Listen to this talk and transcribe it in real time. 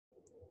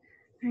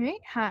All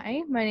right.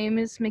 Hi, my name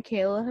is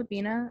Mikayla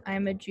Habina.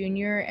 I'm a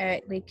junior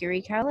at Lake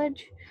Erie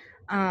College.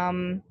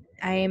 Um,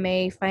 I am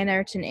a fine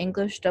arts and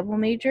English double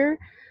major,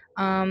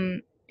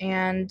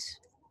 and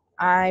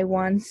I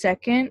won the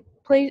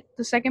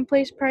second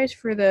place prize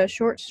for the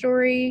short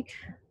story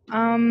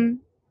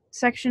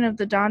section of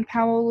the Dawn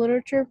Powell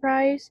Literature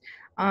Prize,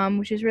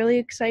 which is really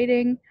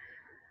exciting.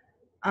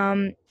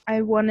 I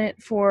won it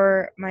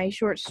for my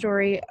short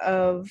story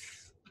of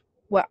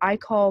what I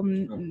call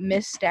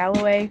Miss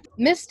Dalloway.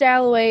 Miss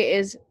Dalloway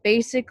is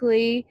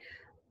basically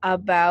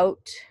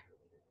about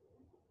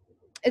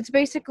it's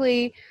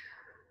basically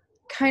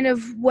kind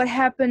of what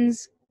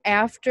happens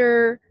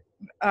after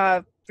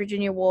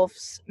Virginia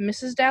Woolf's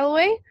Mrs.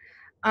 Dalloway.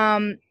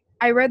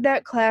 I read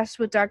that class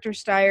with Dr.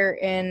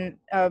 Steyer in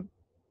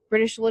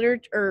British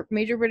literature or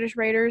major British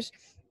writers,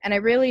 and I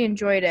really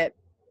enjoyed it.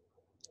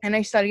 And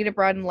I studied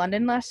abroad in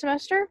London last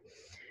semester.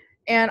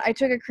 And I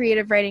took a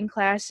creative writing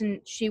class,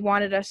 and she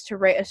wanted us to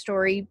write a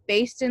story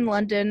based in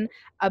London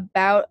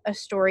about a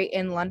story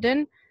in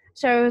London.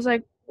 So I was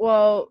like,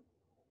 well,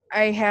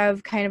 I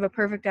have kind of a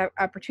perfect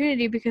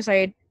opportunity because I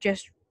had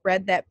just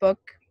read that book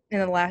in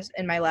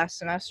my last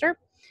semester.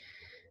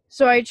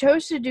 So I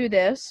chose to do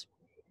this,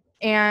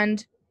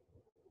 and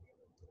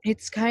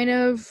it's kind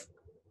of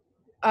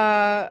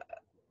I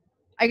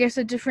guess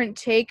a different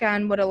take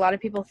on what a lot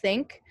of people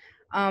think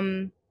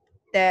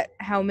that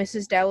how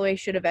Mrs. Dalloway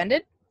should have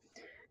ended.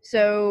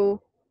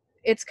 So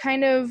it's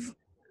kind of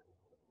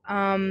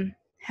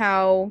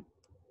how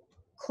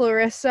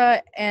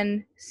Clarissa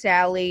and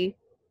Sally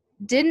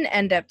didn't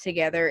end up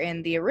together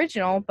in the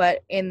original,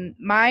 but in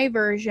my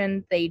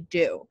version, they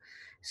do.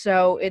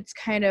 So it's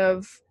kind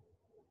of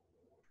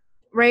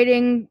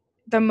writing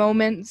the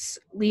moments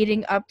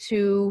leading up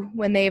to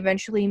when they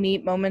eventually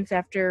meet, moments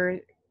after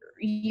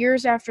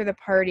years after the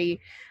party,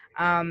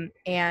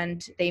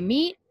 and they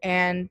meet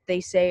and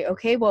they say,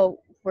 okay,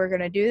 well, we're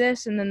going to do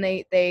this. And then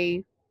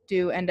they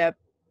do end up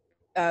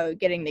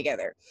getting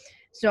together.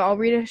 So I'll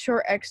read a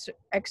short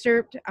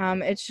excerpt.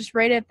 It's just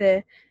right at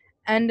the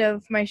end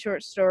of my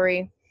short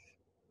story.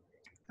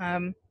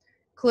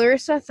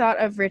 Clarissa thought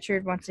of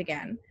Richard once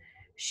again.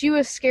 She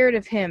was scared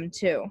of him,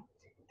 too.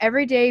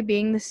 Every day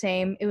being the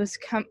same, it was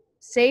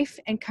safe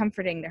and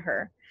comforting to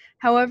her.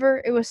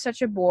 However, it was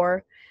such a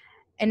bore,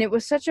 and it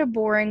was such a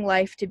boring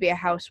life to be a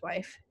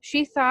housewife.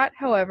 She thought,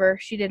 however,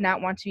 she did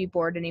not want to be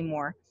bored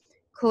anymore.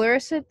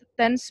 Clarissa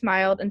then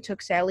smiled and took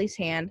Sally's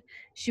hand.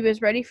 She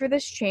was ready for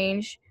this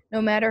change,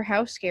 no matter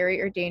how scary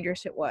or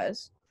dangerous it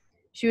was.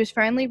 She was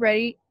finally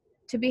ready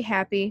to be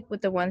happy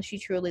with the one she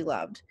truly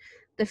loved.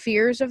 The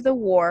fears of the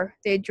war,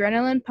 the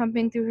adrenaline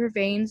pumping through her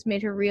veins,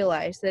 made her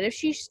realize that if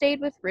she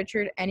stayed with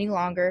Richard any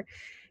longer,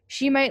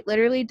 she might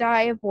literally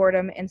die of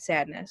boredom and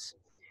sadness.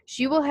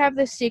 She will have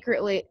this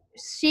secret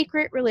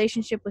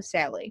relationship with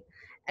Sally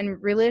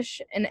and relish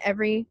in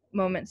every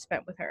moment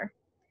spent with her.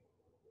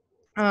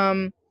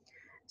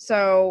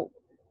 So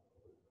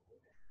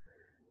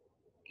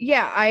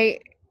yeah, I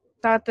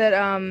thought that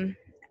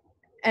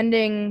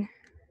ending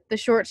the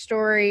short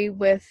story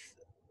with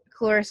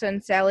Clarissa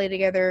and Sally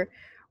together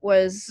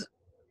was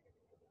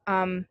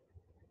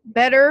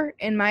better,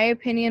 in my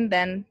opinion,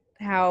 than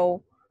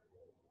how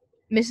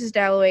Mrs.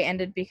 Dalloway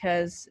ended,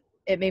 because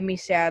it made me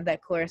sad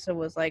that Clarissa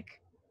was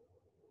like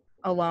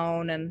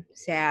alone and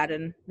sad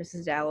and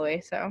Mrs.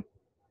 Dalloway. So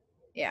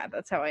yeah,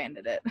 that's how I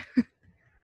ended it.